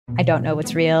I don't know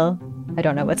what's real. I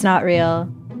don't know what's not real.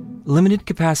 Limited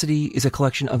Capacity is a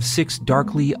collection of 6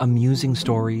 darkly amusing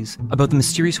stories about the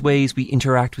mysterious ways we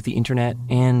interact with the internet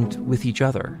and with each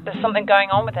other. There's something going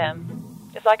on with him.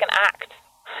 It's like an act.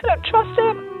 I don't trust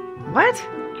him. What?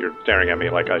 You're staring at me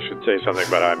like I should say something,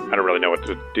 but I don't really know what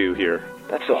to do here.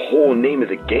 That's the whole name of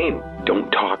the game.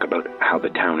 Don't talk about how the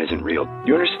town isn't real.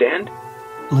 You understand?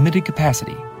 Limited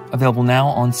Capacity. Available now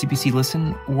on CBC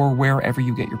Listen or wherever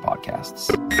you get your podcasts.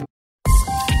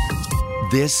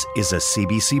 This is a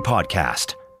CBC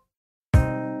podcast.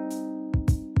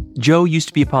 Joe used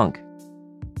to be a punk.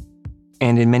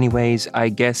 And in many ways, I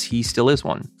guess he still is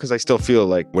one. Because I still feel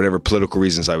like whatever political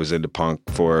reasons I was into punk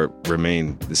for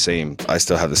remain the same. I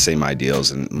still have the same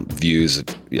ideals and views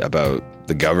about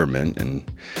the government and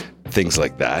things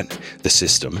like that, the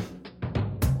system.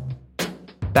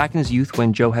 Back in his youth,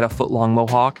 when Joe had a foot-long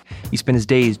mohawk, he spent his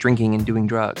days drinking and doing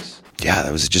drugs. Yeah,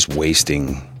 that was just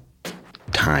wasting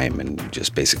time and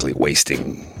just basically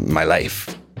wasting my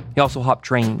life. He also hopped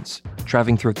trains,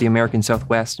 traveling throughout the American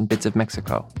Southwest and bits of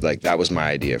Mexico. Like, that was my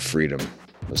idea of freedom,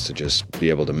 was to just be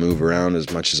able to move around as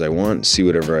much as I want, see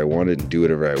whatever I wanted, and do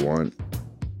whatever I want.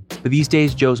 But these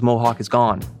days, Joe's mohawk is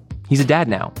gone. He's a dad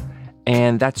now,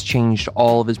 and that's changed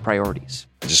all of his priorities.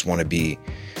 I just want to be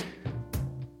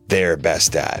their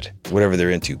best dad, whatever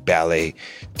they're into, ballet,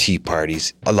 tea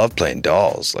parties. I love playing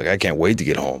dolls. Like, I can't wait to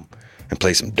get home and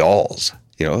play some dolls.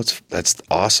 You know, that's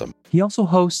awesome. He also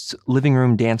hosts living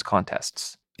room dance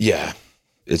contests. Yeah,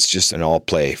 it's just an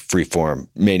all-play, free-form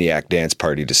maniac dance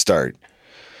party to start.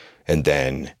 And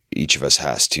then each of us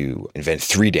has to invent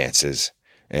 3 dances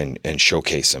and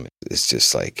showcase them. It's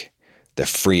just like the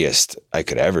freest I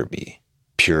could ever be.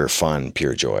 Pure fun,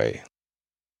 pure joy.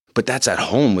 But that's at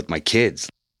home with my kids.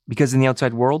 Because in the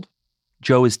outside world,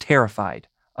 Joe is terrified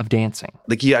of dancing.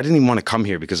 Like, yeah, I didn't even want to come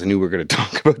here because I knew we were going to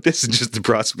talk about this and just the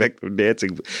prospect of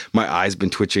dancing. My eyes been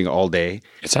twitching all day.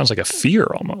 It sounds like a fear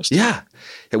almost. Yeah,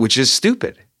 which is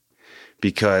stupid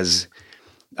because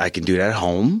I can do it at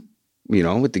home, you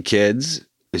know, with the kids.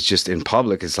 It's just in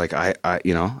public. It's like, I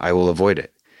will avoid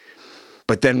it.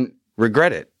 But then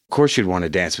regret it. Of course you'd want to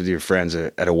dance with your friends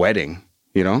at a wedding,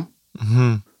 you know?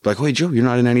 Mm-hmm. Like, wait, Joe, you're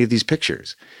not in any of these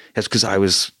pictures. That's because I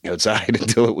was outside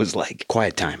until it was like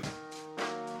quiet time.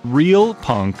 Real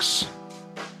punks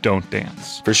don't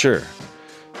dance. For sure.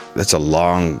 That's a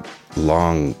long,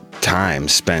 long time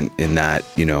spent in that,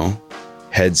 you know,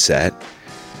 headset.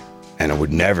 And I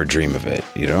would never dream of it,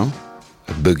 you know?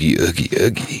 A boogie, oogie,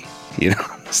 oogie. You know,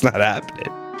 it's not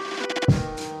happening.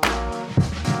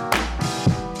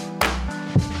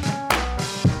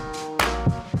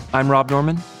 I'm Rob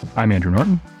Norman. I'm Andrew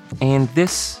Norton. And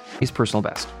this is Personal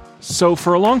Best. So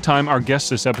for a long time, our guest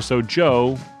this episode,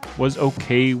 Joe, was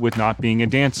okay with not being a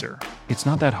dancer. It's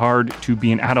not that hard to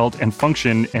be an adult and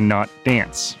function and not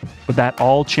dance. But that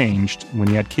all changed when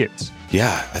he had kids.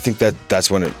 Yeah, I think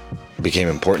that's when it became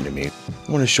important to me.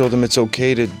 I want to show them it's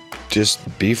okay to just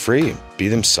be free, be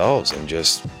themselves, and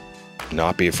just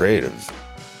not be afraid of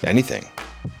anything.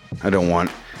 I don't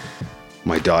want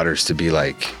my daughters to be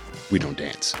like, we don't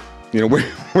dance. You know,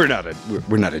 we're not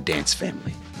a dance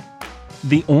family.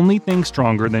 The only thing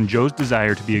stronger than Joe's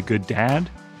desire to be a good dad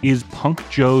is Punk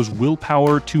Joe's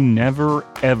willpower to never,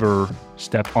 ever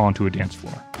step onto a dance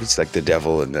floor. It's like the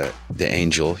devil and the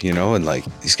angel, you know, and like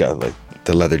he's got like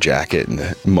the leather jacket and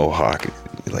the mohawk.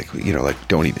 Like, you know, like,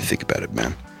 don't even think about it,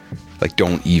 man. Like,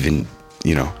 don't even,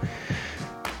 you know,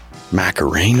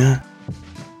 Macarena.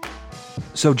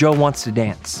 So Joe wants to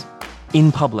dance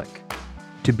in public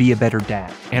to be a better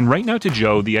dad. And right now to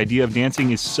Joe, the idea of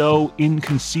dancing is so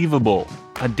inconceivable.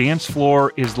 A dance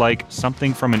floor is like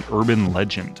something from an urban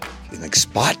legend. Like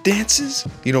spot dances?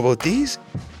 You know about these?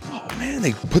 Oh man,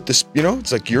 they put this, you know,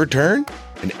 it's like your turn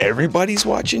and everybody's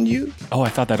watching you. Oh, I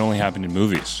thought that only happened in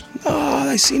movies. Oh,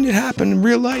 I seen it happen in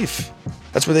real life.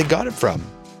 That's where they got it from.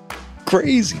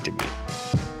 Crazy to me.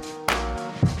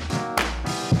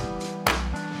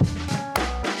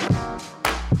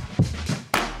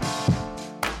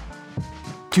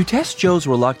 To test Joe's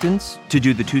reluctance to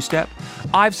do the 2-step,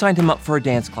 I've signed him up for a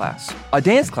dance class. A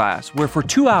dance class where for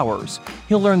 2 hours,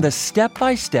 he'll learn the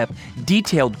step-by-step,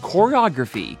 detailed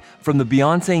choreography from the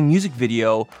Beyoncé music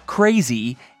video,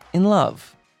 Crazy in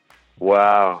Love.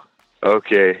 Wow.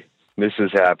 Okay. This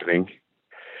is happening.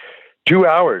 2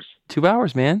 hours. 2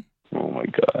 hours, man. Oh, my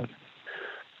God.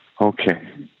 Okay.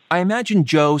 I imagine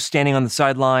Joe standing on the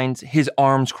sidelines, his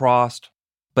arms crossed.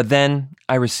 But then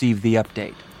I received the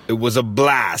update. It was a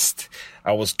blast.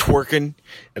 I was twerking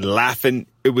and laughing.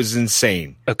 It was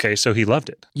insane. Okay, so he loved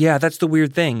it. Yeah, that's the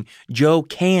weird thing. Joe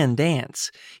can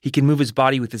dance. He can move his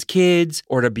body with his kids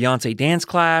or at a Beyonce dance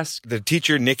class. The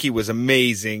teacher, Nikki, was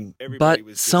amazing. Everybody But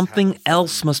was just something having fun.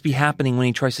 else must be happening when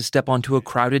he tries to step onto a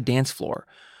crowded dance floor.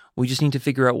 We just need to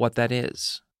figure out what that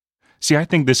is. See, I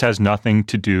think this has nothing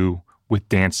to do with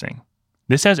dancing.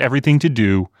 This has everything to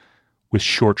do with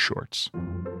short shorts.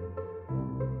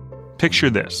 Picture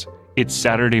this. It's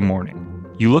Saturday morning.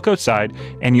 You look outside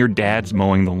and your dad's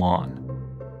mowing the lawn.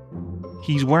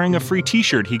 He's wearing a free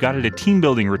t-shirt he got at a team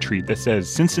building retreat that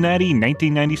says Cincinnati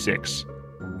 1996.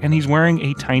 And he's wearing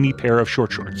a tiny pair of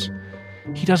short shorts.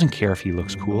 He doesn't care if he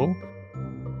looks cool.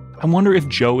 I wonder if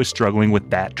Joe is struggling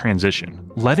with that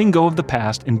transition, letting go of the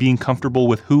past and being comfortable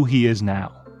with who he is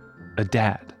now, a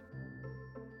dad.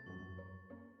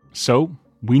 So,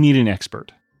 we need an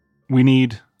expert. We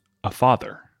need a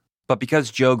father. But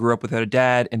because Joe grew up without a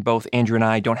dad and both Andrew and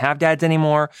I don't have dads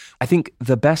anymore, I think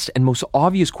the best and most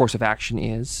obvious course of action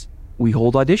is we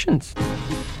hold auditions.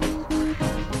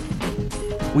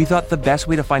 We thought the best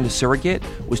way to find a surrogate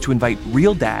was to invite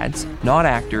real dads, not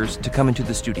actors, to come into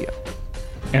the studio.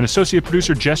 And associate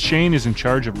producer Jess Shane is in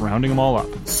charge of rounding them all up.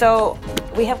 So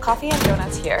we have coffee and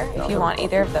donuts here, if you want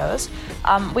either of those.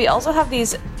 We also have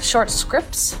these short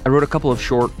scripts. I wrote a couple of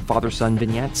short father-son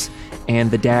vignettes,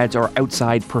 and the dads are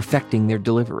outside perfecting their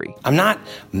delivery. I'm not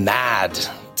mad,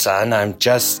 son. I'm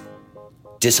just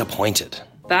disappointed.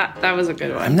 That was a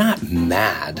good one. I'm not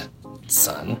mad,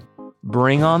 son.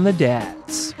 Bring on the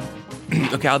dads.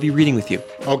 Okay, I'll be reading with you.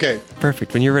 Okay.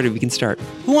 Perfect. When you're ready, we can start.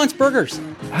 Who wants burgers?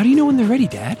 How do you know when they're ready,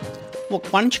 Dad? Well,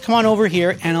 why don't you come on over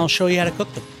here and I'll show you how to cook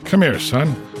them. Come here,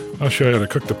 son. I'll show you how to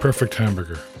cook the perfect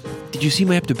hamburger. Did you see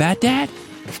my up to bat, Dad?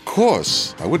 Of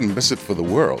course. I wouldn't miss it for the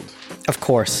world. Of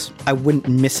course. I wouldn't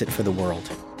miss it for the world.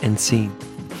 And scene.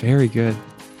 Very good.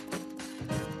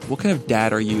 What kind of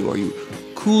dad are you? Are you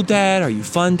cool dad? Are you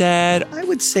fun dad? I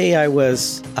would say I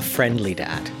was a friendly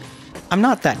dad. I'm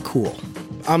not that cool.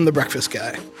 I'm the breakfast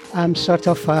guy. I'm sort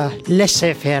of a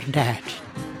laissez-faire dad.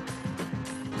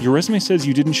 Your resume says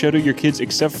you didn't shadow your kids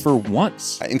except for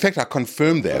once. In fact, I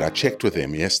confirmed that. I checked with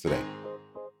them yesterday.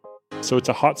 So it's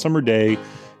a hot summer day.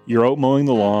 You're out mowing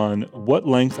the lawn. What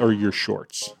length are your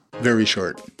shorts? Very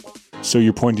short. So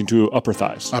you're pointing to upper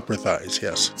thighs? Upper thighs,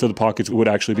 yes. So the pockets would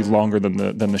actually be longer than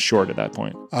the short at that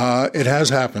point? It has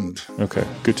happened. Okay,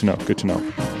 good to know, good to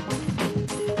know.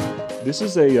 This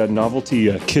is a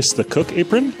novelty Kiss the Cook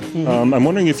apron. Mm-hmm. I'm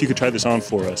wondering if you could try this on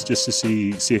for us, just to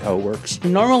see how it works.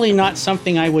 Normally not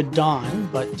something I would don,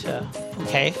 but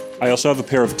okay. I also have a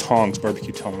pair of tongs,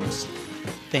 barbecue tongs.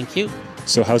 Thank you.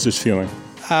 So how's this feeling?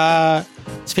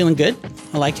 It's feeling good.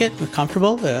 I like it. It's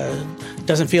comfortable.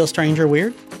 Doesn't feel strange or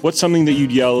weird. What's something that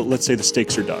you'd yell, let's say the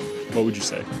steaks are done? What would you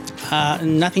say?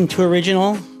 Nothing too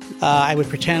original. I would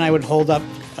pretend I would hold up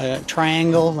a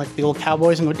triangle like the old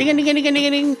cowboys and go ding ding ding ding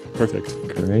ding ding. Perfect.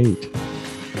 Great.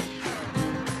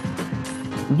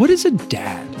 What is a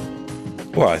dad?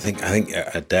 Well, I think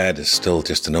a dad is still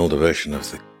just an older version of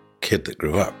the kid that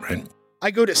grew up, right? I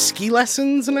go to ski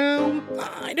lessons now.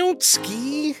 I don't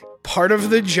ski. Part of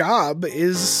the job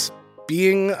is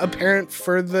being a parent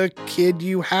for the kid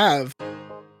you have.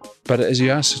 But as you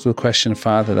asked the question,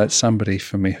 father, that's somebody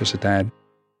for me who's a dad.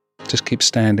 Just keep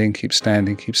standing, keep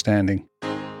standing, keep standing.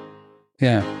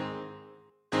 Yeah.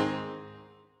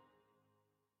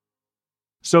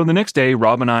 So the next day,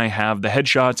 Rob and I have the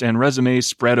headshots and resumes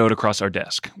spread out across our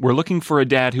desk. We're looking for a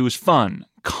dad who is fun,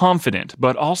 confident,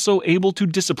 but also able to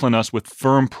discipline us with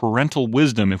firm parental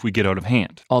wisdom if we get out of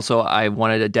hand. Also, I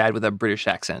wanted a dad with a British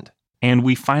accent. And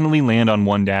we finally land on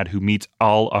one dad who meets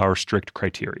all our strict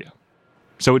criteria.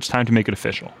 So it's time to make it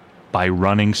official by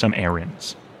running some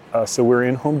errands. So we're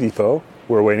in Home Depot.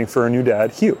 We're waiting for a new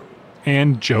dad, Hugh.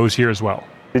 And Joe's here as well.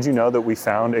 Did you know that we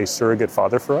found a surrogate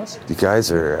father for us? You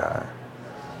guys are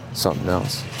something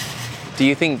else. Do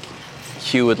you think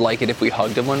Hugh would like it if we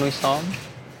hugged him when we saw him?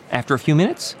 After a few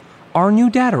minutes, our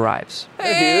new dad arrives.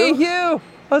 Hey, Hugh!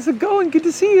 How's it going? Good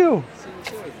to see you.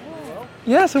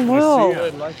 Yes, I'm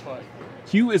well.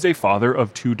 Hugh is a father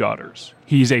of 2 daughters.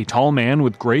 He's a tall man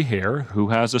with gray hair who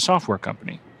has a software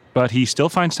company. But he still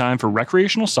finds time for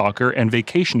recreational soccer and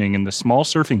vacationing in the small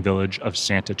surfing village of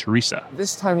Santa Teresa.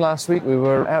 This time last week, we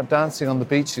were out dancing on the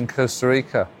beach in Costa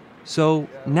Rica. So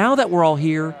now that we're all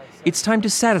here, it's time to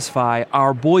satisfy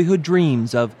our boyhood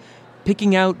dreams of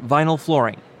picking out vinyl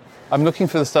flooring. I'm looking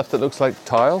for the stuff that looks like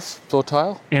tiles, floor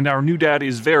tile. And our new dad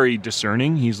is very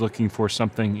discerning. He's looking for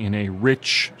something in a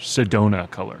rich Sedona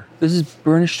color. This is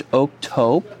burnished oak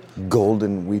taupe.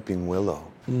 Golden weeping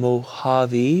willow.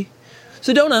 Mojave.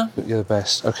 Sedona. You're the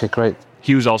best. Okay, great.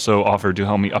 Hughes also offered to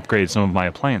help me upgrade some of my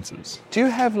appliances. Do you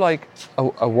have like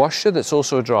a washer that's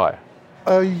also a dryer?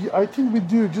 I think we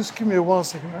do. Just give me 1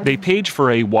 second. They page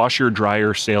for a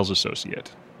washer-dryer sales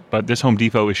associate, but this Home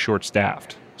Depot is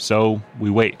short-staffed, so we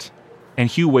wait. And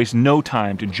Hugh wastes no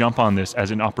time to jump on this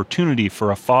as an opportunity for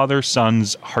a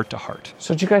father-son's heart-to-heart.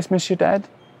 So do you guys miss your dad?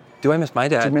 Do I miss my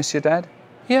dad? Do you miss your dad?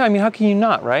 Yeah, I mean, how can you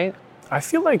not, right? I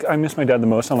feel like I miss my dad the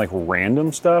most on like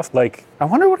random stuff. Like, I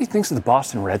wonder what he thinks of the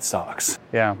Boston Red Sox.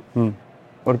 Yeah.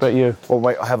 What about you? Well,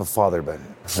 I have a father, but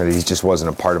he just wasn't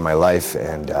a part of my life.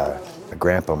 And my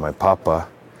grandpa, my papa,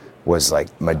 was like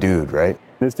my dude, right?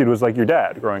 This dude was like your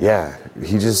dad growing up. Yeah,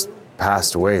 he just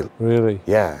passed away. Really?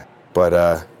 Yeah,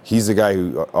 but he's the guy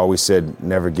who always said,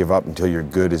 never give up until your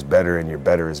good is better and your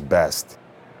better is best.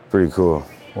 Pretty cool.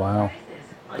 Wow.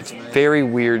 It's very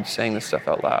weird saying this stuff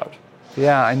out loud.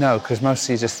 Yeah, I know, because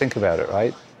mostly you just think about it,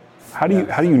 right? How do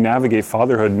you navigate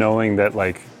fatherhood knowing that,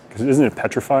 like, because isn't it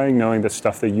petrifying knowing that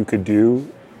stuff that you could do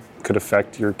could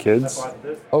affect your kids?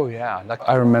 Oh yeah, like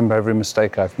I remember every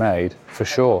mistake I've made, for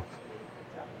sure.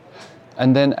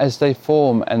 And then as they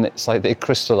form and it's like they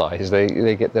crystallize,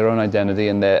 they get their own identity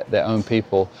and their own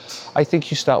people, I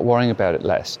think you start worrying about it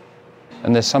less.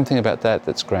 And there's something about that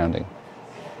that's grounding,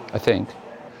 I think.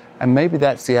 And maybe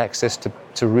that's the access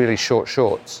to really short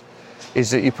shorts,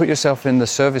 is that you put yourself in the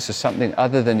service of something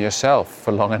other than yourself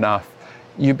for long enough,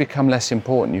 you become less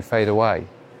important, you fade away.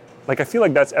 Like, I feel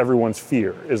like that's everyone's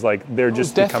fear, is like they're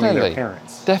just becoming their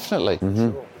parents. Definitely.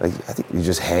 Mm-hmm. Like, I think you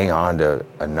just hang on to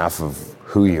enough of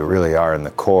who you really are in the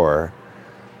core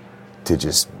to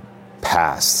just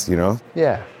pass, you know?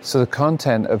 Yeah, so the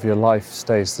content of your life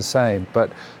stays the same,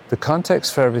 but the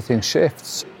context for everything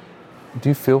shifts. Do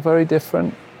you feel very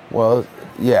different? Well,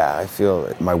 yeah, I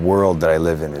feel my world that I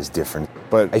live in is different,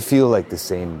 but I feel like the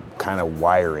same kind of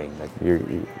wiring. Like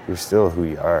you're still who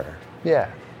you are. Yeah.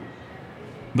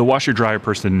 The washer-dryer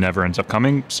person never ends up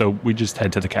coming, so we just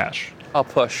head to the cache. I'll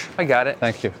push. I got it.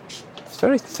 Thank you. It's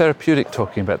very therapeutic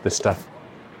talking about this stuff.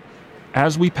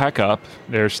 As we pack up,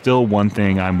 there's still one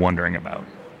thing I'm wondering about.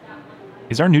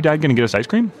 Is our new dad going to get us ice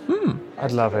cream?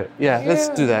 I'd love it. Yeah, let's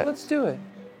do that. Let's do it.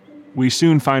 We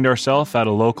soon find ourselves at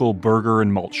a local burger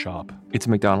and malt shop. It's a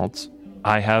McDonald's.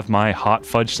 I have my hot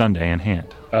fudge sundae in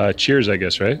hand. Cheers, I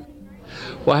guess, right?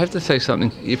 Well, I have to say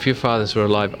something. If your fathers were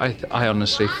alive, I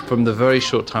honestly, from the very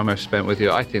short time I've spent with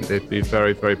you, I think they'd be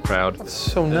very, very proud. That's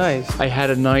so nice. I had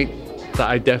a night that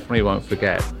I definitely won't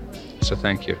forget. So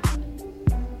thank you.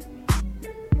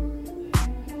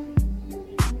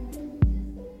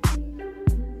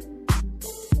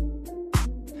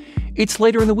 It's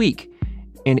later in the week,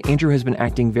 and Andrew has been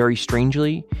acting very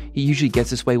strangely. He usually gets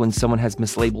this way when someone has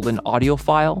mislabeled an audio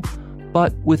file.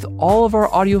 But with all of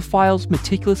our audio files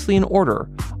meticulously in order,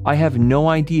 I have no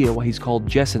idea why he's called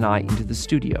Jess and I into the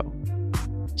studio.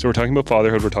 So we're talking about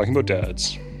fatherhood, we're talking about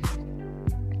dads.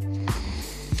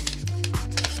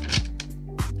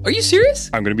 Are you serious?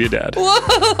 I'm going to be a dad.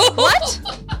 Whoa! What?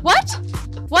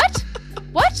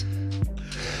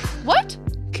 What?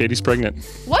 Katie's pregnant.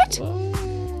 What?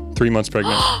 3 months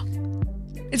pregnant.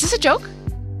 Is this a joke?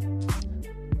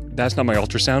 That's not my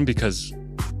ultrasound because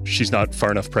she's not far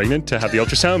enough pregnant to have the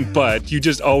ultrasound, but you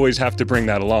just always have to bring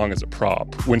that along as a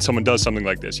prop. When someone does something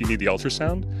like this, you need the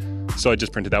ultrasound. So I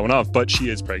just printed that one off, but she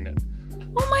is pregnant.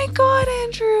 Oh my God,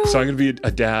 Andrew. So I'm going to be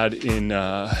a dad in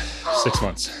 6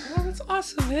 months. Oh, that's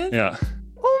awesome, man. Yeah.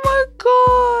 Oh my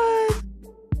God.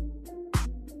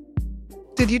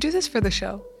 Did you do this for the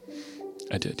show?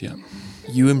 I did, yeah.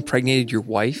 You impregnated your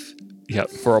wife? Yeah.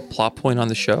 For a plot point on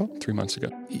the show? 3 months ago.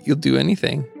 You'll do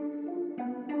anything.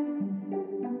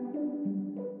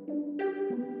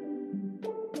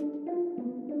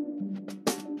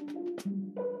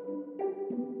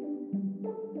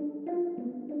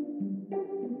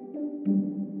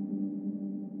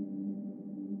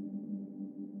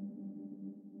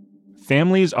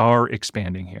 Families are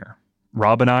expanding here.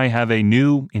 Rob and I have a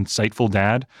new, insightful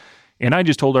dad, and I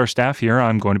just told our staff here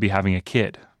I'm going to be having a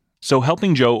kid. So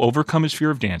helping Joe overcome his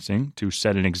fear of dancing to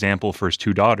set an example for his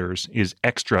 2 daughters is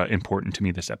extra important to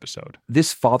me this episode.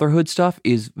 This fatherhood stuff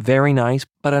is very nice,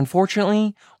 but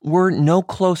unfortunately, we're no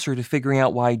closer to figuring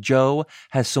out why Joe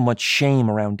has so much shame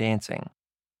around dancing.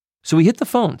 So we hit the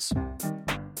phones.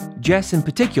 Jess in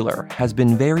particular has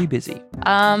been very busy.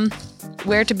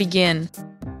 Where to begin?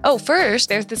 Oh, first,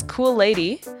 there's this cool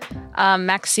lady.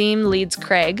 Maxime leads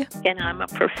Craig. And I'm a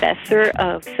professor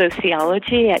of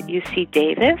sociology at UC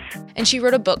Davis. And she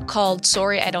wrote a book called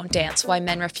Sorry I Don't Dance, Why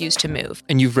Men Refuse to Move.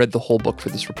 And you've read the whole book for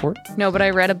this report? No, but I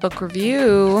read a book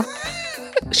review.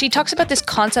 She talks about this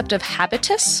concept of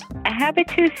habitus. A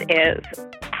habitus is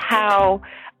how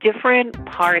different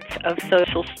parts of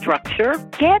social structure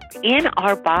get in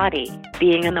our body,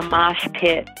 being in the mosh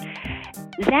pit.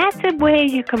 That's a way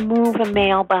you can move a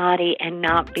male body and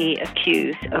not be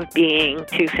accused of being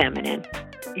too feminine.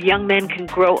 Young men can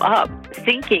grow up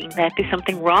thinking that there's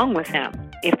something wrong with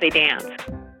them if they dance.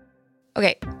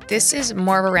 Okay, this is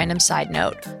more of a random side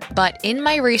note, but in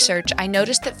my research, I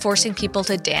noticed that forcing people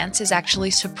to dance is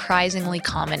actually surprisingly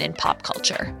common in pop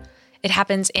culture. It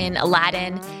happens in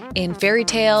Aladdin, in fairy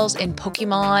tales, in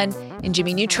Pokemon, in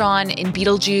Jimmy Neutron, in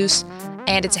Beetlejuice,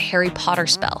 and it's a Harry Potter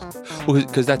spell. Well,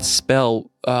 because that spell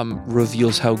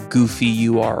reveals how goofy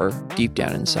you are deep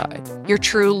down inside. Your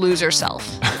true loser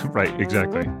self. Right,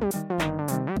 exactly.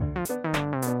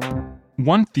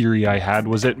 One theory I had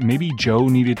was that maybe Joe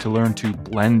needed to learn to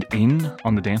blend in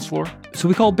on the dance floor. So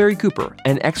we called Barry Cooper,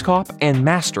 an ex-cop and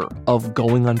master of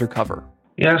going undercover.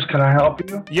 Yes, can I help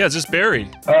you? Yeah, is this Barry?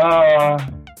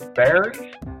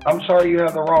 Barry? I'm sorry you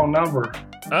have the wrong number.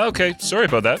 Okay, sorry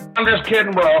about that. I'm just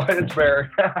kidding, bro. It's Barry.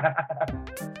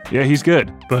 Yeah, he's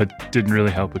good, but didn't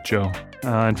really help with Joe.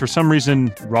 And for some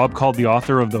reason, Rob called the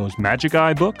author of those Magic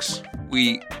Eye books.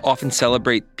 We often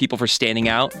celebrate people for standing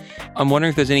out. I'm wondering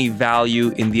if there's any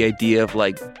value in the idea of,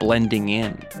 like, blending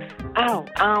in.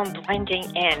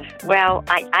 Blending in. Well,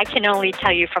 I can only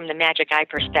tell you from the Magic Eye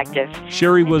perspective.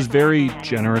 Sherry was very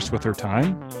generous with her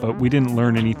time, but we didn't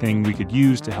learn anything we could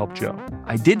use to help Joe.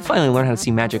 I did finally learn how to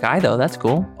see Magic Eye, though. That's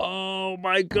cool. Oh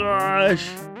my gosh.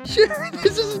 Sherry,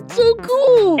 this is so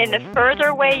cool. And the further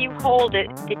away you hold it,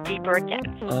 the deeper it gets.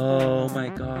 Oh my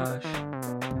gosh.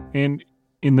 And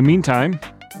in the meantime,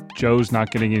 Joe's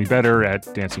not getting any better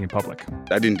at dancing in public.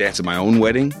 I didn't dance at my own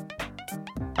wedding.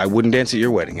 I wouldn't dance at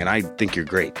your wedding, and I think you're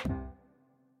great.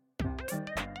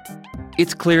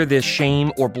 It's clear this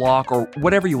shame or block or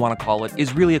whatever you want to call it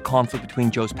is really a conflict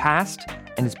between Joe's past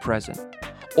and his present.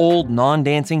 Old,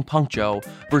 non-dancing punk Joe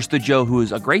versus the Joe who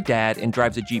is a great dad and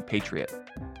drives a Jeep Patriot.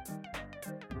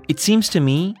 It seems to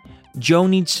me Joe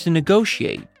needs to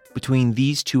negotiate between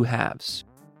these two halves.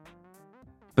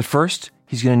 But first,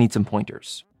 he's going to need some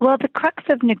pointers. Well, the crux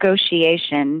of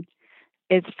negotiation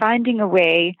is finding a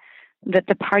way that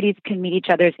the parties can meet each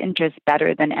other's interests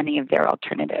better than any of their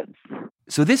alternatives.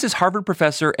 So this is Harvard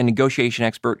professor and negotiation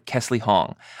expert Kesley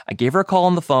Hong. I gave her a call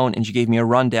on the phone and she gave me a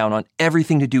rundown on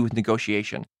everything to do with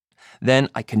negotiation. Then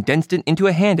I condensed it into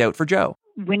a handout for Joe.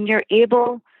 When you're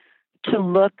able to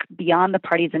look beyond the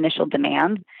party's initial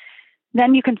demands,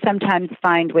 then you can sometimes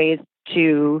find ways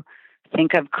to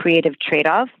think of creative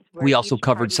trade-offs. We also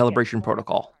covered celebration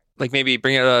protocol, like maybe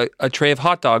bring out a tray of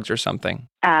hot dogs or something.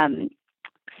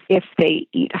 If they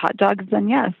eat hot dogs, then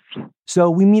yes. So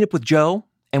we meet up with Joe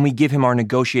and we give him our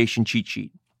negotiation cheat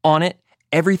sheet. On it,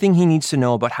 everything he needs to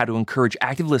know about how to encourage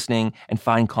active listening and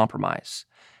find compromise.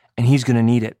 And he's going to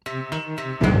need it.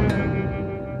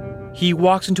 He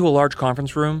walks into a large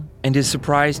conference room and is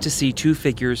surprised to see two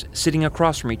figures sitting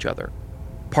across from each other.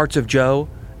 Parts of Joe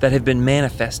that have been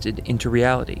manifested into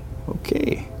reality.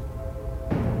 Okay.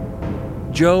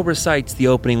 Joe recites the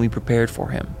opening we prepared for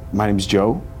him. My name's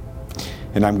Joe,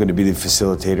 and I'm going to be the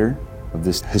facilitator of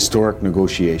this historic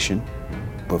negotiation.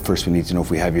 But first we need to know if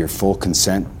we have your full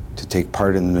consent to take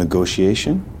part in the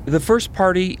negotiation. The first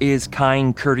party is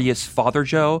kind, courteous Father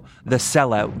Joe, the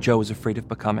sellout Joe is afraid of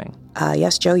becoming.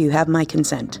 Yes, Joe, you have my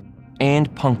consent.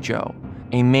 And Punk Joe,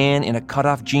 a man in a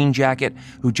cut-off jean jacket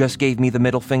who just gave me the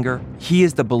middle finger. He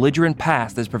is the belligerent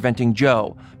past that's preventing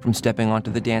Joe from stepping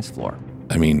onto the dance floor.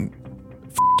 I mean,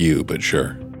 you, but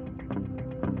sure.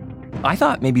 I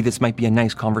thought maybe this might be a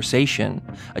nice conversation,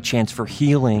 a chance for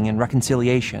healing and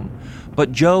reconciliation.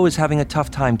 But Joe is having a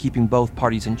tough time keeping both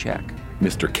parties in check.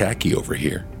 Mr. Khaki over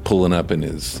here, pulling up in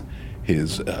his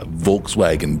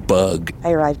Volkswagen Bug.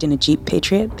 I arrived in a Jeep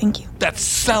Patriot, thank you. That's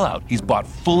sellout. He's bought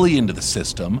fully into the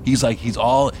system. He's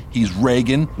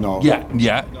Reagan. No.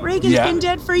 Yeah. Reagan's been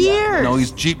dead for years. No,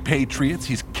 he's Jeep Patriots.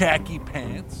 He's khaki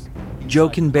pants. Joe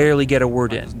can barely get a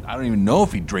word in. I don't even know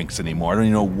if he drinks anymore. I don't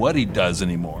even know what he does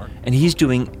anymore. And he's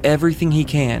doing everything he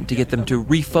can to get them to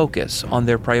refocus on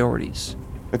their priorities.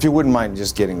 If you wouldn't mind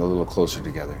just getting a little closer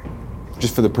together,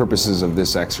 just for the purposes of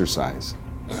this exercise.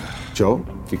 Joe,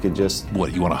 if you could just...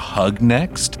 What, you want a hug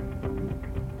next?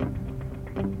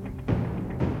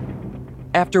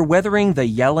 After weathering the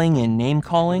yelling and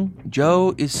name-calling,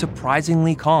 Joe is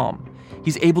surprisingly calm.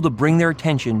 He's able to bring their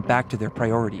attention back to their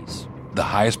priorities. The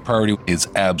highest priority is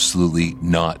absolutely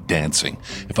not dancing.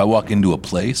 If I walk into a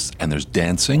place and there's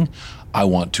dancing, I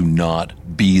want to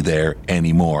not be there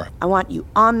anymore. I want you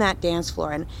on that dance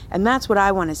floor, and that's what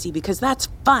I want to see, because that's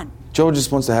fun. Joe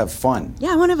just wants to have fun.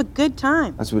 Yeah, I want to have a good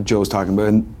time. That's what Joe's talking about,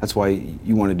 and that's why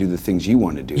you want to do the things you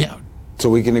want to do. Yeah. So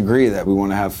we can agree that we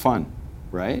want to have fun.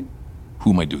 right?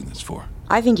 Who am I doing this for?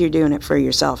 I think you're doing it for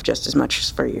yourself just as much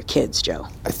as for your kids, Joe.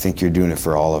 I think you're doing it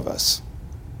for all of us.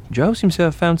 Joe seems to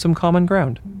have found some common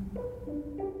ground.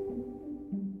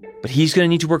 But he's going to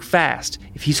need to work fast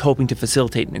if he's hoping to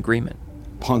facilitate an agreement.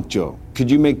 Punk Joe, could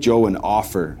you make Joe an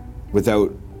offer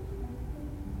without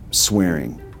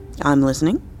swearing? I'm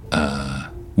listening.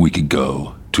 We could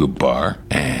go to a bar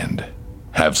and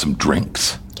have some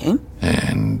drinks. Okay.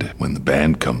 And when the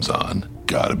band comes on,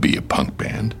 gotta be a punk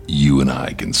band, you and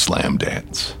I can slam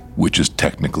dance, which is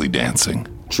technically dancing.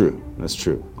 True, that's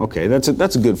true. Okay, that's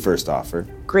a good first offer.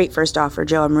 Great first offer,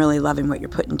 Joe. I'm really loving what you're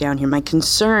putting down here. My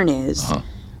concern is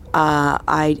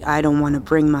I don't want to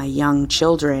bring my young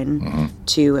children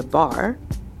to a bar.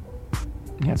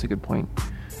 Yeah, that's a good point.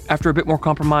 After a bit more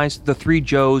compromise, the three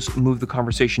Joes move the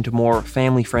conversation to more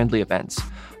family-friendly events,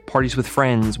 parties with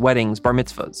friends, weddings, bar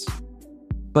mitzvahs.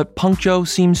 But Punk Joe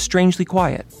seems strangely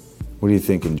quiet. What are you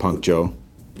thinking, Punk Joe?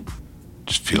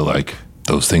 Just feel like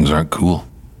those things aren't cool.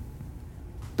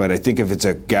 But I think if it's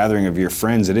a gathering of your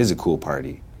friends, it is a cool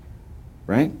party,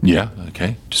 right? Yeah,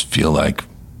 okay. Just feel like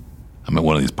I'm at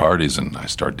one of these parties and I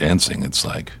start dancing. It's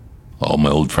like all my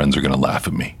old friends are going to laugh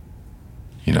at me,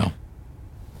 you know?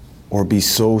 Or be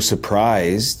so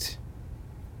surprised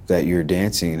that you're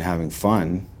dancing and having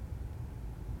fun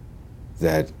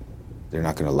that they're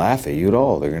not going to laugh at you at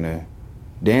all. They're going to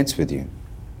dance with you.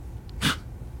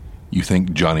 You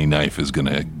think Johnny Knife is going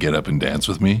to get up and dance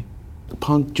with me?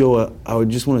 Punk Joe, I would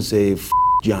just want to say,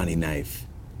 Johnny Knife.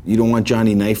 You don't want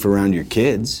Johnny Knife around your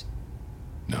kids.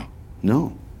 No.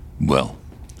 No. Well,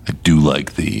 I do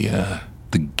like the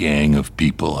gang of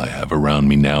people I have around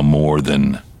me now more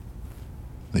than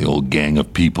the old gang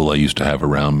of people I used to have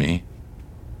around me.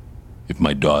 If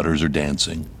my daughters are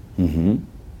dancing, and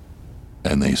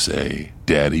they say,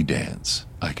 "Daddy, dance,"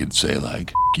 I could say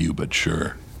like, "You, but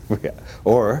sure." Yeah.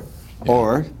 Or,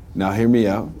 now hear me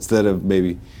out. Instead of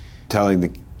maybe telling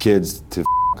the kids to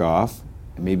off,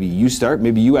 maybe you start,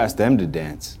 maybe you ask them to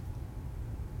dance.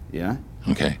 Yeah?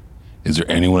 Okay. Is there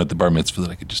anyone at the bar mitzvah that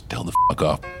I could just tell the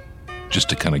off, just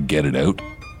to kind of get it out?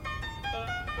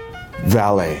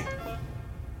 Valet.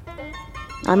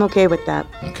 I'm okay with that.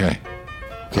 Okay.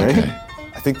 Okay.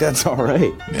 I think that's all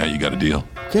right. Yeah, you got a deal.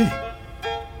 Okay.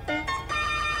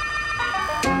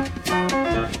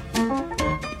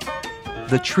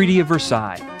 The Treaty of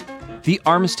Versailles, the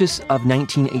Armistice of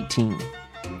 1918.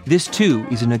 This, too,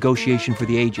 is a negotiation for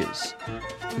the ages.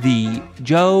 The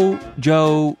Joe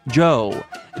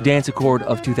Dance Accord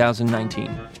of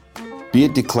 2019. Be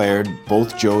it declared,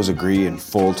 both Joes agree in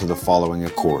full to the following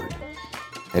accord.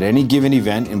 At any given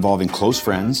event involving close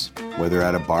friends, whether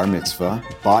at a bar mitzvah,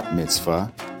 bat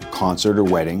mitzvah, concert, or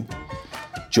wedding,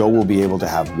 Joe will be able to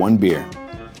have one beer.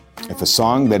 If a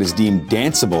song that is deemed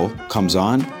danceable comes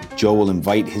on, Joe will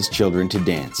invite his children to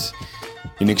dance.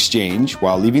 In exchange,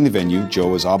 while leaving the venue,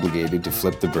 Joe is obligated to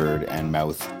flip the bird and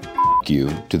mouth you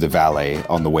to the valet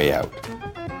on the way out.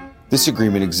 This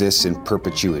agreement exists in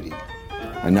perpetuity.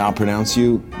 I now pronounce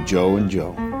you Joe and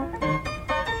Joe.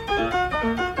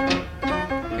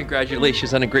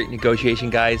 Congratulations on a great negotiation,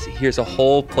 guys. Here's a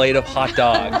whole plate of hot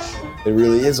dogs. It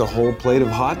really is a whole plate of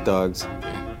hot dogs.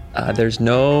 There's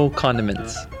no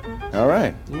condiments. All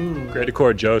right. Great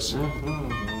accord, Joes.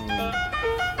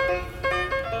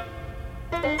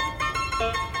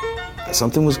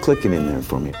 Something was clicking in there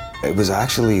for me. It was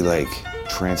actually like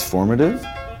transformative.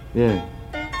 Yeah.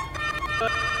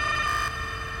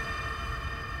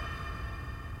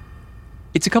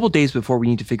 It's a couple days before we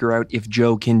need to figure out if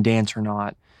Joe can dance or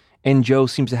not, and Joe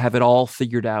seems to have it all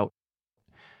figured out.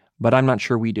 But I'm not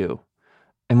sure we do.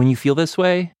 And when you feel this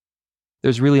way,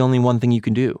 there's really only one thing you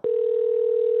can do.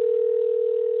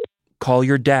 Call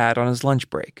your dad on his lunch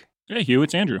break. Hey, Hugh,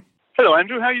 it's Andrew. Hello,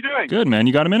 Andrew. How you doing? Good, man.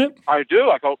 You got a minute? I do.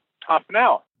 I got half an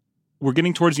hour. We're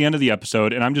getting towards the end of the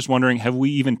episode, and I'm just wondering, have we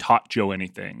even taught Joe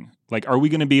anything? Like, are we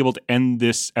going to be able to end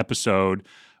this episode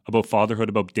about fatherhood,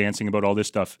 about dancing, about all this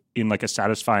stuff in like a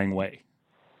satisfying way?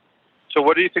 So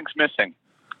what do you think's missing?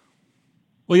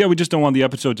 Well, yeah, we just don't want the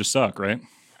episode to suck, right?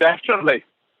 Definitely.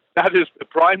 That is the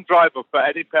prime driver for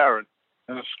any parent.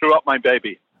 And screw up my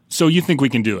baby. So you think we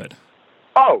can do it?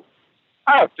 Oh,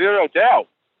 I have zero doubt.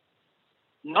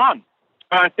 None.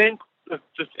 And I think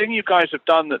the thing you guys have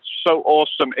done that's so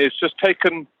awesome is just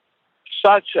taken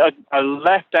such a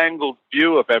left-angled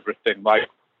view of everything. Like,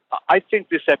 I think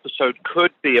this episode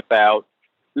could be about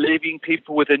leaving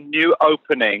people with a new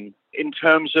opening in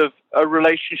terms of a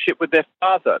relationship with their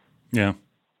father. Yeah.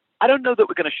 I don't know that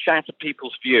we're going to shatter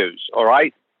people's views, all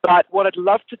right? But what I'd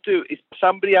love to do is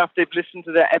somebody, after they've listened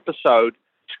to their episode,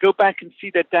 to go back and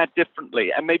see their dad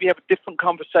differently and maybe have a different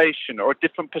conversation or a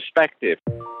different perspective.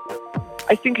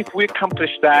 I think if we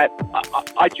accomplish that,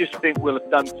 I just think we'll have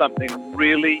done something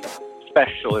really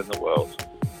special in the world.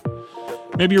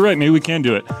 Maybe you're right. Maybe we can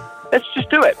do it. Let's just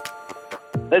do it.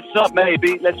 Let's not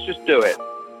maybe. Let's just do it.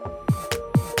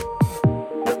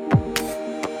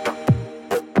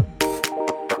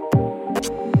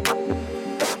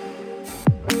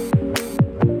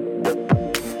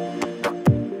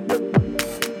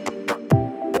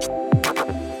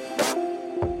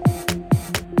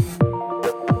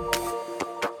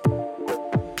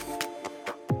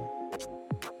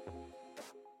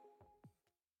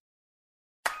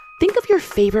 Think of your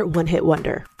favorite one-hit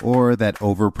wonder. Or that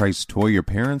overpriced toy your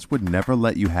parents would never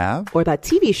let you have. Or that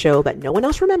TV show that no one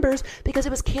else remembers because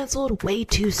it was canceled way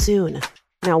too soon.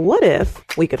 Now what if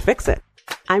we could fix it?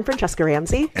 I'm Francesca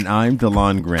Ramsey. And I'm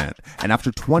DeLon Grant. And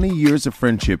after 20 years of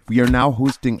friendship, we are now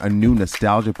hosting a new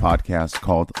nostalgia podcast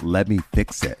called Let Me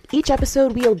Fix It. Each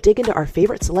episode, we'll dig into our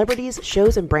favorite celebrities,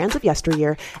 shows, and brands of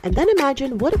yesteryear, and then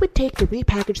imagine what it would take to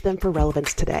repackage them for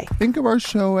relevance today. Think of our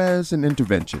show as an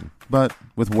intervention, but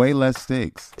with way less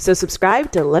stakes. So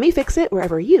subscribe to Let Me Fix It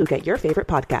wherever you get your favorite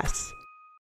podcasts.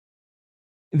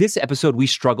 This episode, we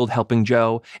struggled helping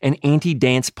Joe, an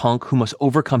anti-dance punk who must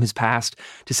overcome his past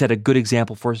to set a good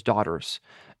example for his daughters.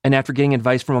 And after getting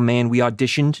advice from a man we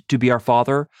auditioned to be our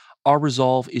father, our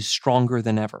resolve is stronger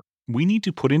than ever. We need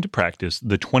to put into practice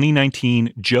the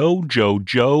 2019 Joe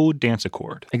dance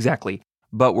accord. Exactly.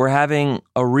 But we're having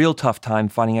a real tough time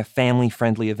finding a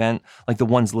family-friendly event like the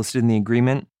ones listed in the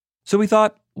agreement. So we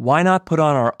thought, why not put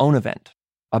on our own event?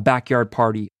 A backyard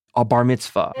party, a bar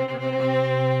mitzvah,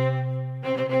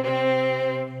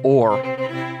 or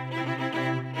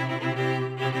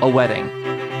a wedding.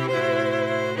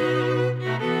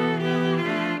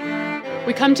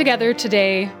 We come together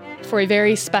today for a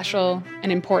very special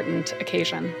and important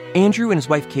occasion. Andrew and his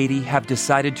wife Katie have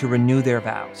decided to renew their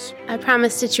vows. I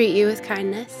promise to treat you with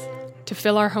kindness. To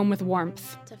fill our home with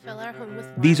warmth.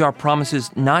 These are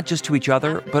promises not just to each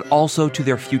other, but also to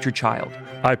their future child.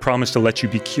 I promise to let you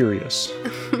be curious.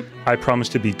 I promise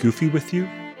to be goofy with you.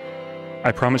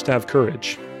 I promise to have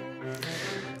courage.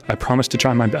 I promise to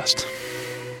try my best.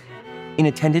 In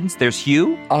attendance, there's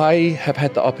Hugh. I have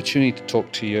had the opportunity to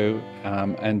talk to you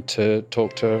and to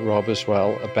talk to Rob as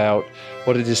well about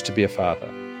what it is to be a father.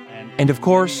 And of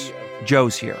course,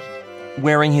 Joe's here,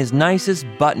 wearing his nicest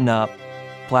button-up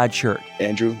plaid shirt.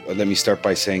 Andrew, let me start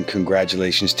by saying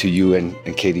congratulations to you and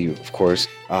Katie, of course.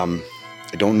 I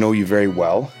don't know you very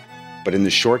well, but in the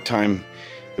short time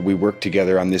that we worked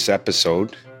together on this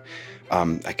episode,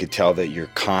 I could tell that you're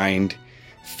kind,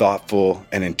 thoughtful,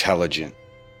 and intelligent.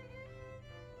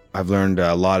 I've learned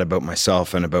a lot about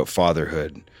myself and about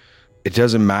fatherhood. It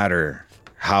doesn't matter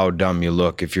how dumb you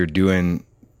look if you're doing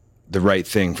the right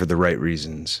thing for the right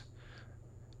reasons.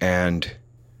 And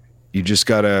you just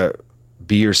gotta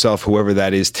be yourself, whoever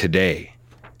that is today,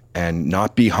 and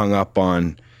not be hung up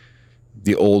on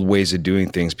the old ways of doing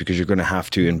things, because you're gonna have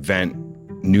to invent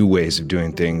new ways of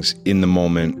doing things in the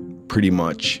moment, pretty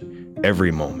much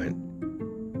every moment.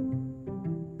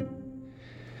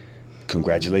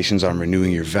 Congratulations on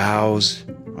renewing your vows,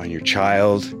 on your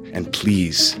child, and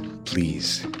please,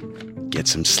 please, get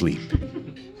some sleep.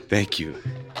 Thank you.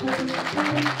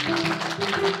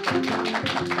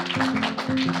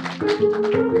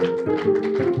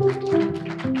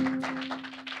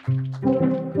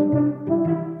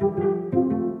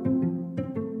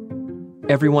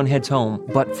 Everyone heads home,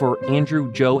 but for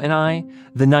Andrew, Joe, and I,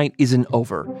 the night isn't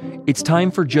over. It's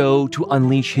time for Joe to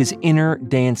unleash his inner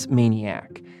dance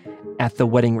maniac at the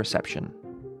wedding reception.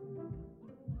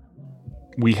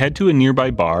 We head to a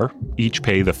nearby bar, each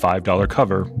pay the $5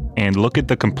 cover, and look at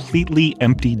the completely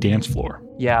empty dance floor.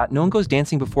 Yeah, no one goes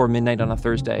dancing before midnight on a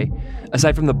Thursday.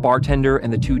 Aside from the bartender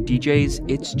and the two DJs,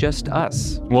 it's just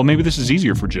us. Well, maybe this is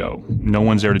easier for Joe. No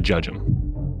one's there to judge him.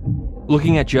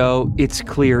 Looking at Joe, it's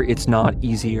clear it's not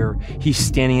easier. He's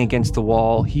standing against the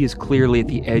wall. He is clearly at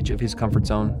the edge of his comfort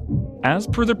zone. As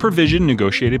per the provision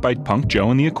negotiated by Punk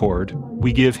Joe in the Accord,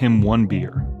 we give him 1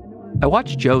 beer. I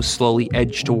watched Joe slowly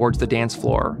edge towards the dance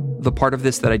floor. The part of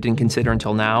this that I didn't consider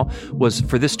until now was,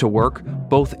 for this to work,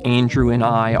 both Andrew and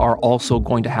I are also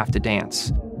going to have to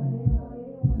dance.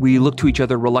 We look to each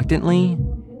other reluctantly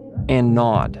and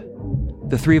nod.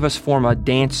 The three of us form a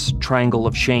dance triangle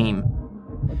of shame.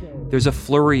 There's a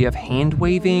flurry of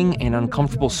hand-waving and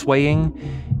uncomfortable swaying.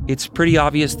 It's pretty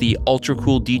obvious the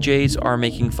ultra-cool DJs are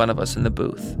making fun of us in the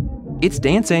booth. It's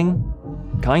dancing.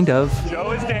 Kind of.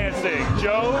 Joe is dancing.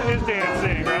 Joe is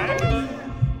dancing,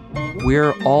 right?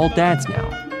 We're all dads now.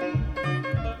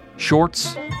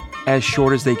 Shorts as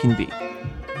short as they can be.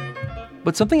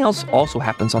 But something else also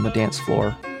happens on the dance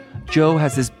floor. Joe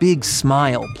has this big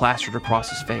smile plastered across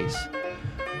his face.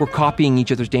 We're copying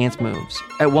each other's dance moves.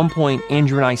 At one point,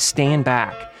 Andrew and I stand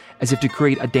back as if to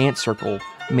create a dance circle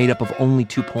made up of only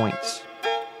 2 points.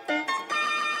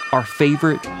 Our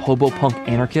favorite hobo punk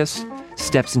anarchist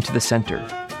steps into the center,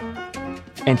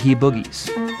 and he boogies.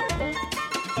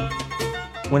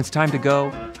 When it's time to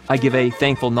go, I give a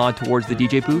thankful nod towards the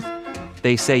DJ booth.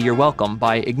 They say you're welcome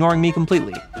by ignoring me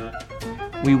completely.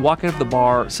 We walk out of the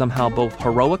bar somehow both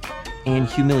heroic and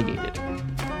humiliated.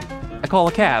 I call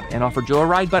a cab and offer Joe a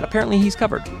ride, but apparently he's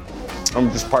covered.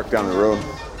 I'm just parked down the road.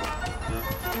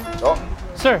 Oh.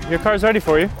 Sir, your car's ready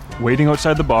for you. Waiting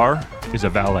outside the bar is a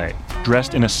valet,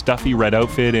 dressed in a stuffy red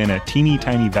outfit and a teeny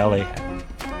tiny valet hat.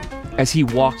 As he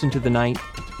walks into the night,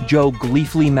 Joe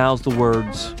gleefully mouths the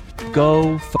words,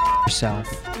 "Go f*** yourself,"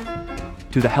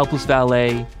 to the helpless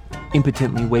valet,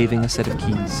 impotently waving a set of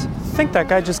keys. I think that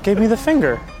guy just gave me the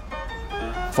finger.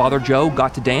 Father Joe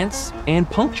got to dance, and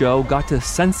Punk Joe got to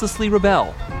senselessly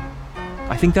rebel.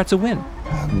 I think that's a win.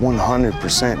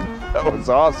 100%. That was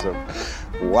awesome.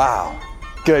 Wow.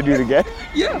 Can I do it again?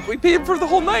 Yeah, we paid him for the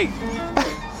whole night.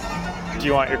 Do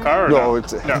you want your car or no?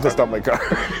 That's not my car.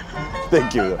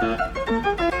 Thank you.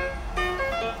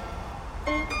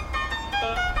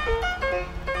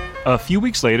 A few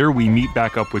weeks later, we meet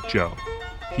back up with Joe.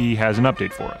 He has an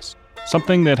update for us.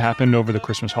 Something that happened over the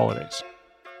Christmas holidays.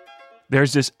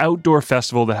 There's this outdoor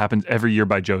festival that happens every year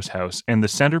by Joe's house, and the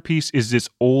centerpiece is this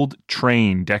old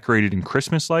train decorated in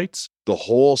Christmas lights. The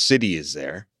whole city is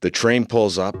there. The train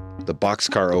pulls up, the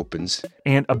boxcar opens,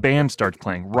 and a band starts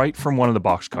playing right from one of the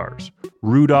boxcars,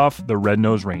 Rudolph the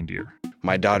Red-Nosed Reindeer.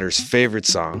 My daughter's favorite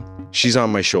song. She's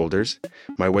on my shoulders,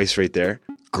 my waist right there.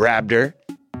 Grabbed her,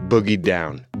 boogied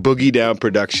down. Boogie Down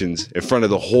Productions in front of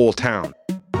the whole town.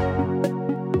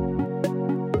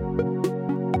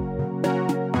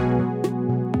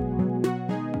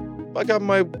 I got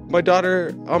my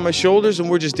daughter on my shoulders and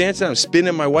we're just dancing. I'm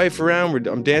spinning my wife around.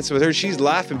 I'm dancing with her. She's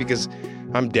laughing because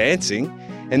I'm dancing.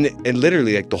 And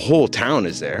literally, like, the whole town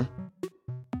is there.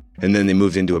 And then they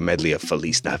moved into a medley of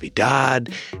Feliz Navidad.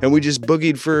 And we just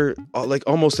boogied for like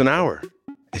almost an hour.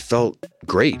 It felt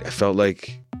great. I felt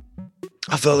like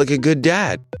a good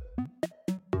dad.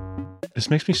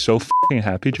 This makes me so f***ing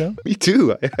happy, Joe. Me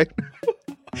too.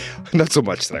 Not so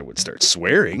much that I would start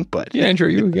swearing, but... Yeah, Andrew, are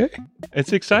you okay?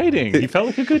 It's exciting. You felt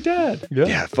like a good dad.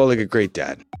 Yeah, I felt like a great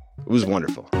dad. It was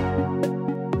wonderful.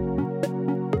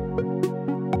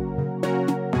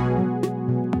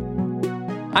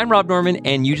 I'm Rob Norman,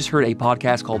 and you just heard a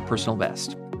podcast called Personal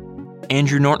Best.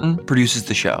 Andrew Norton produces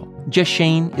the show. Jess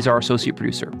Shane is our associate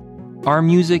producer. Our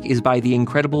music is by the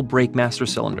incredible Breakmaster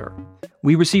Cylinder.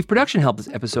 We received production help this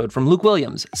episode from Luke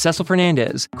Williams, Cecil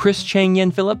Fernandez, Chris Chang-Yen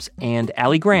Phillips, and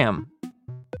Allie Graham.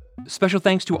 Special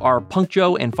thanks to our Punk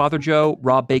Joe and Father Joe,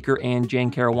 Rob Baker and Jan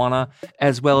Caruana,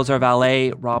 as well as our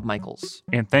valet, Rob Michaels.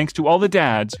 And thanks to all the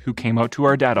dads who came out to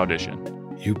our dad audition.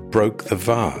 You broke the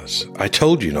vase. I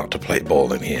told you not to play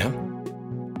ball in here.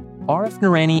 RF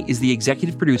Narani is the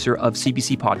executive producer of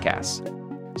CBC Podcasts.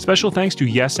 Special thanks to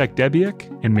Jacek Debiak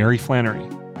and Mary Flannery.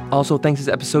 Also, thanks this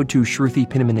episode to Shruti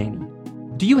Pinamaneni.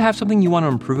 Do you have something you want to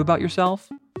improve about yourself?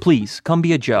 Please, come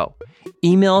be a Joe.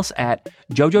 Email us at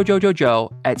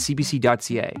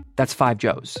jojojojojo@cbc.ca. That's 5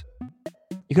 Joes.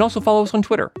 You can also follow us on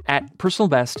Twitter at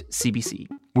PersonalBestCBC.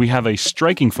 We have a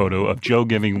striking photo of Joe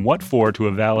giving what for to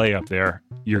a valet up there.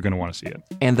 You're going to want to see it.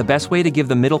 And the best way to give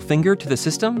the middle finger to the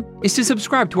system is to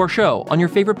subscribe to our show on your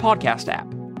favorite podcast app.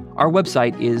 Our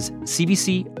website is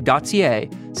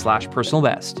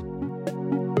cbc.ca/personalbest.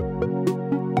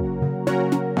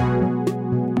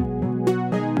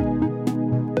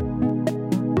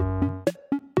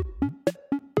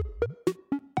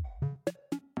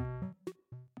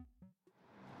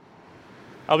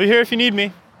 I'll be here if you need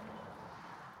me.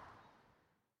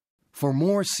 For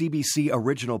more CBC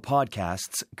original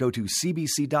podcasts, go to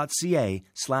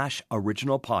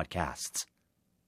cbc.ca/original podcasts.